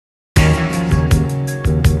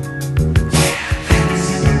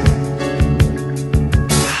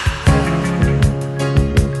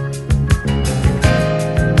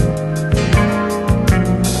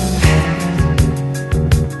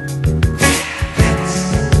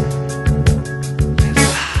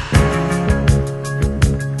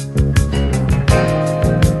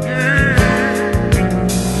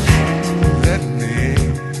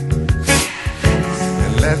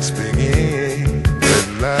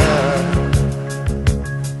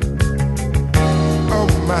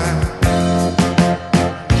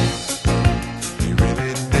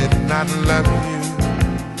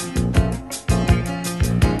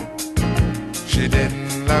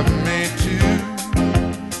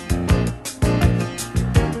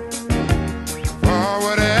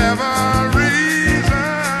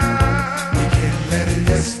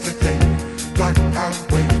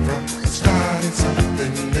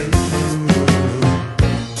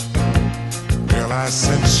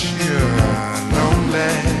since you're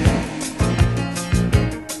lonely,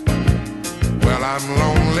 well, I'm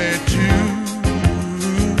lonely too.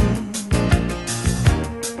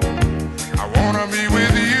 I wanna be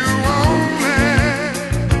with you only.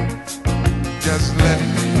 Just let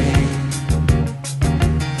me,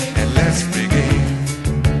 and let's begin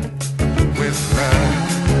with love.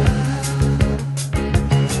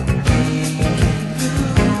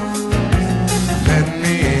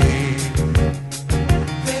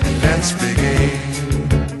 Let's begin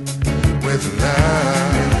with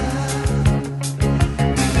love.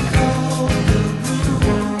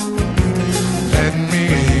 Let me,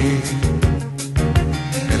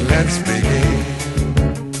 and let's begin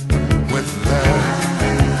with love.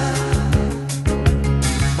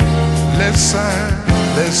 Listen,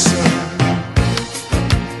 listen,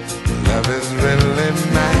 love is really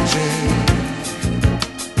magic.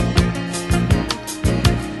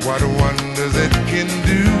 What wonders it can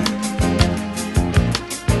do.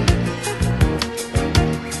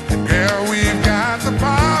 We've got the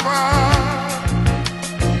power.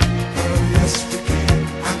 Oh, yes, we can.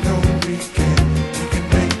 I know we can. We can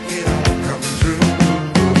make it all come true.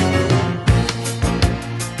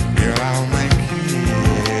 Girl, I'll make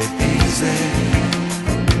it easy.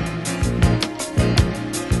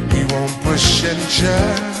 We won't push and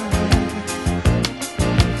shove.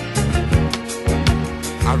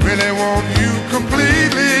 I really want you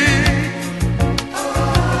completely.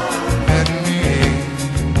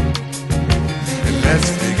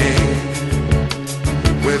 Let's begin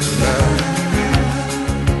with love.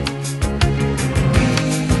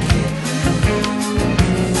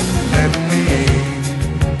 Let me,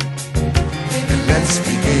 and let's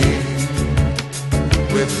begin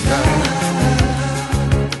with love.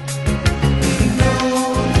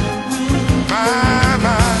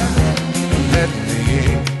 My, let me,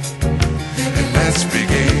 and let's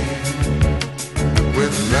begin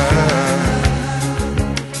with love.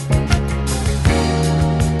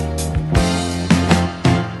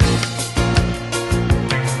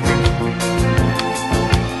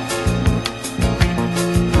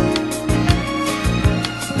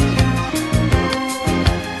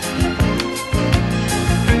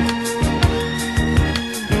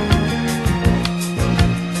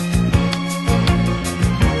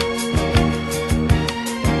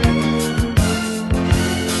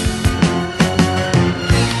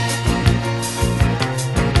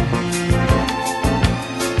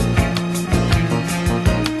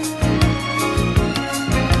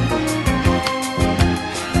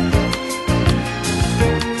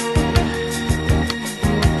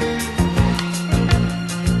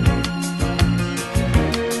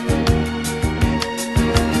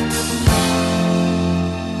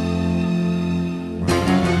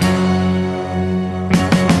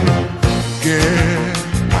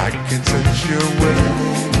 I can sense you with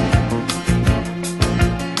me.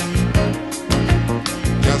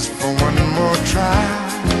 Just for one more try.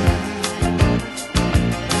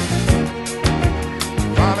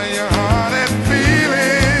 Follow your heart and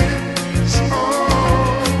feelings. Oh,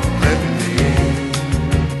 let me in,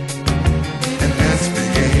 and let's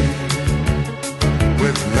begin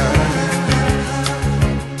with love.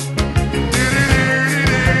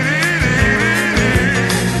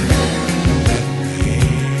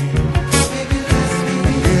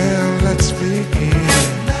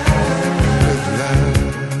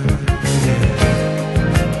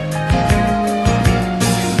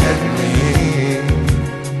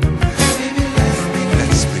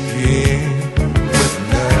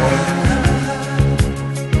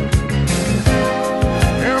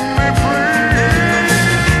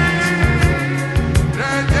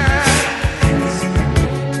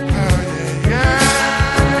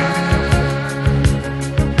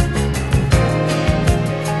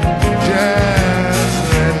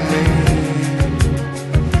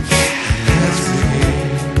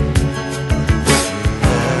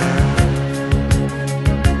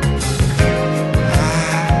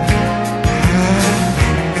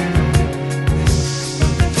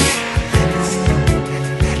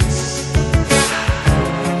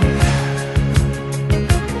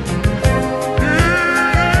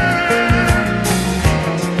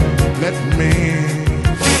 Me